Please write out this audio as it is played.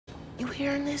You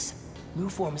hearing this?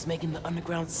 Nuform is making the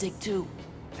underground sick too.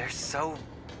 They're so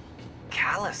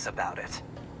callous about it.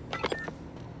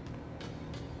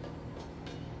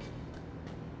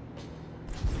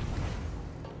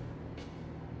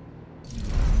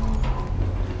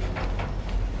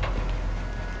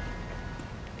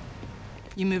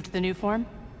 You moved the Nuform?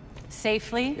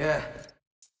 Safely? Yeah.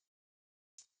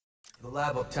 The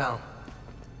lab uptown.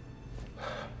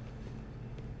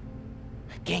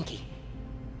 Genki,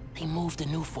 they moved the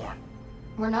Nuform.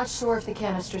 We're not sure if the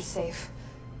canister's safe.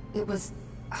 It was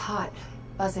hot,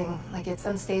 buzzing, like it's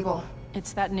unstable.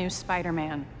 It's that new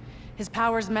Spider-Man. His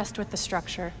powers messed with the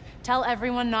structure. Tell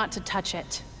everyone not to touch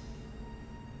it.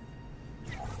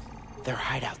 They're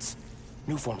hideouts.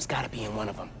 Nuform's gotta be in one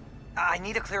of them. I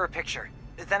need a clearer picture.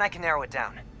 Then I can narrow it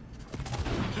down.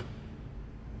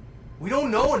 We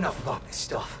don't know enough about this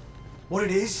stuff. What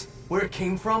it is, where it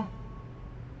came from.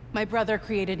 My brother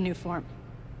created Nuform.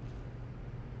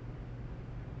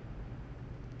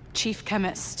 Chief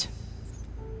Chemist.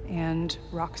 And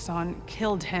Roxxon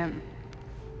killed him.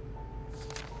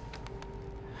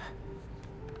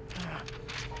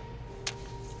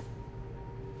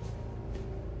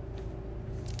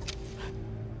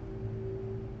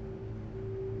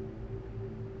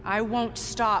 I won't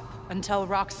stop until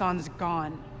Roxxon's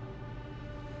gone.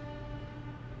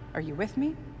 Are you with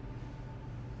me?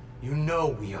 You know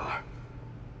we are.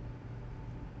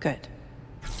 Good.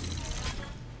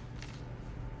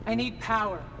 I need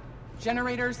power.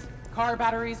 Generators, car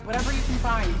batteries, whatever you can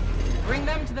find. Bring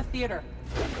them to the theater.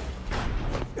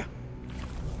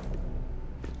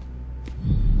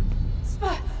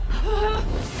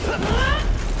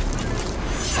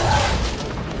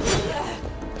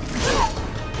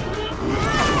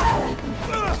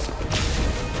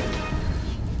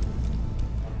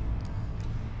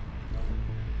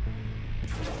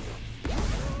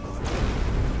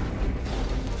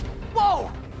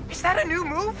 Whoa! Is that a new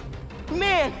move?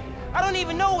 Man, I don't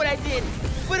even know what I did,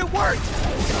 but it worked!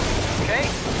 Okay,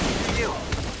 you.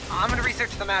 I'm gonna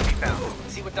research the map you found.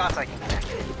 See what dots I can connect.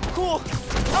 Cool.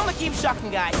 I'm gonna keep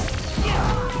shocking guys.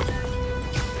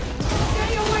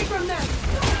 Stay away from them!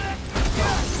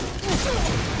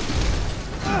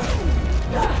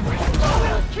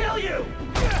 I'll kill you!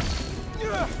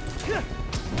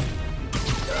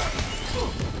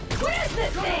 What is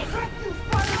this thing?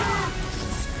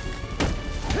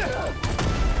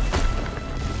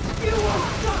 You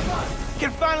won't stop us!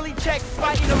 Can finally check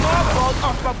fighting the Marvel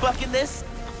off my bucket list.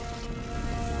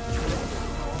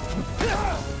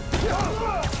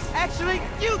 Actually,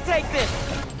 you take this!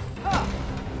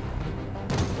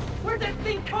 Where'd that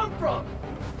thing come from?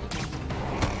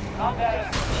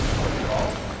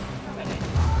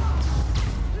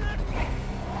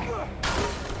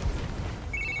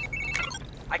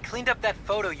 I cleaned up that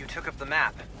photo you took of the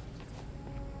map.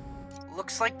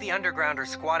 Looks like the underground are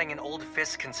squatting in old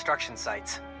Fisk construction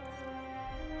sites.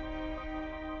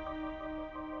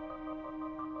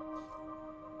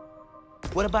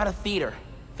 What about a theater?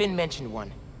 Finn mentioned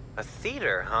one. A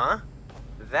theater, huh?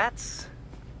 That's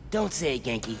Don't say it,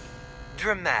 Genki.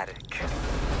 dramatic.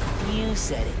 You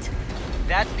said it.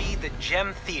 That'd be the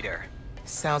Gem Theater.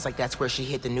 Sounds like that's where she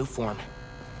hid the Nuform.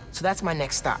 So that's my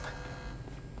next stop.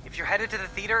 If you're headed to the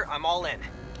theater, I'm all in.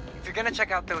 If you're gonna check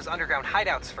out those underground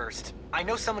hideouts first, I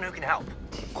know someone who can help.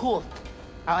 Cool.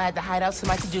 I'll add the hideouts to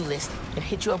my to-do list and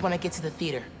hit you up when I get to the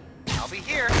theater. I'll be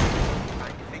here,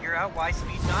 trying to figure out why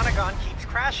Speed Nonagon keeps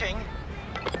crashing.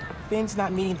 Finn's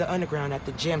not meeting the underground at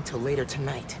the gym till later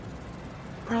tonight.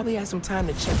 Probably has some time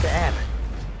to check the app,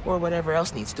 or whatever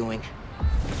else needs doing.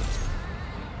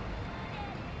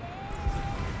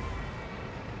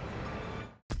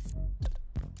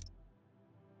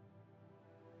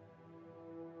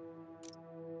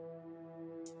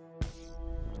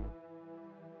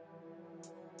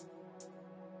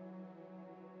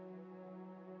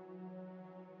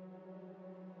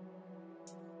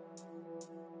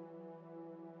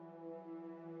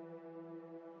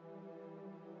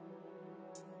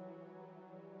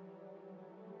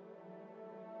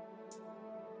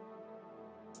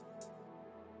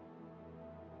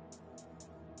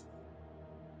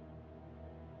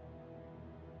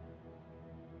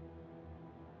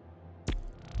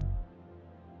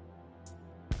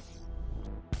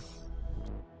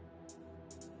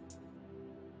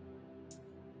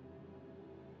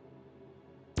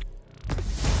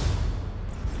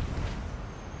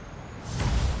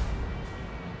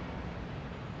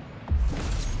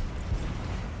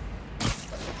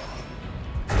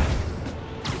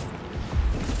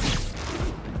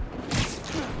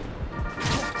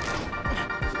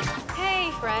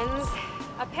 Friends.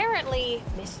 Apparently,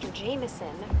 Mr.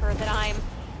 Jameson heard that I'm,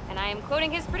 and I I'm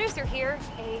quoting his producer here,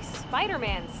 a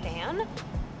Spider-Man stan.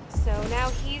 So now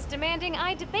he's demanding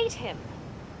I debate him.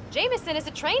 Jameson is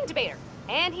a trained debater,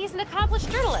 and he's an accomplished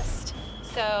journalist.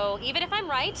 So even if I'm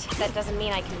right, that doesn't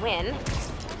mean I can win.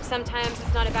 Sometimes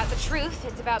it's not about the truth,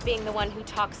 it's about being the one who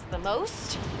talks the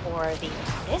most, or the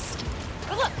loudest.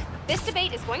 But look, this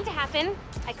debate is going to happen.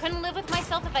 I couldn't live with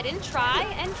myself if I didn't try,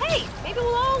 and hey, maybe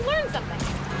we'll all learn something.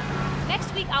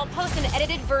 Next week, I'll post an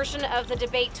edited version of the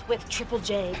debate with Triple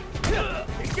J.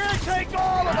 He's gonna take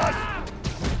all of us!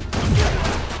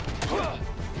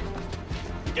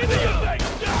 Give me your thing!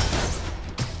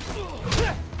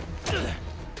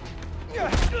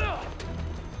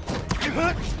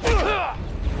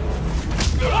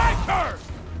 My turn!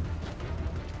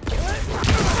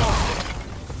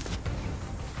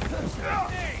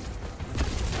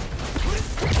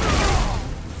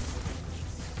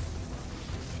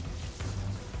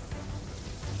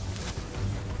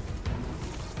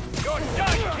 You're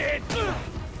done, kid!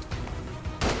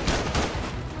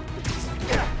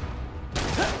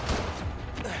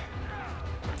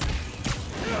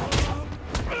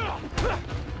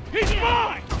 He's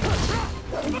mine!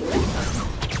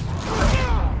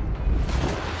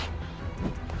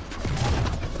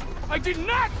 I did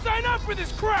not sign up for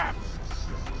this crap!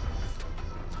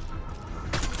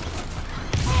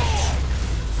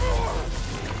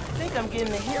 I think I'm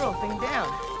getting the hero thing down.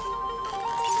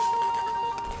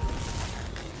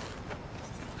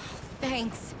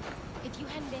 Thanks. If you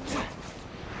hadn't been here...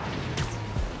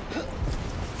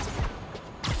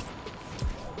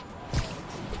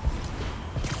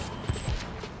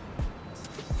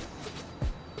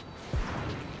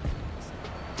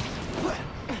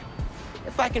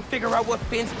 If I can figure out what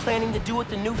Finn's planning to do with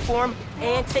the new form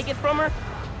and take it from her,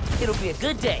 it'll be a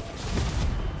good day.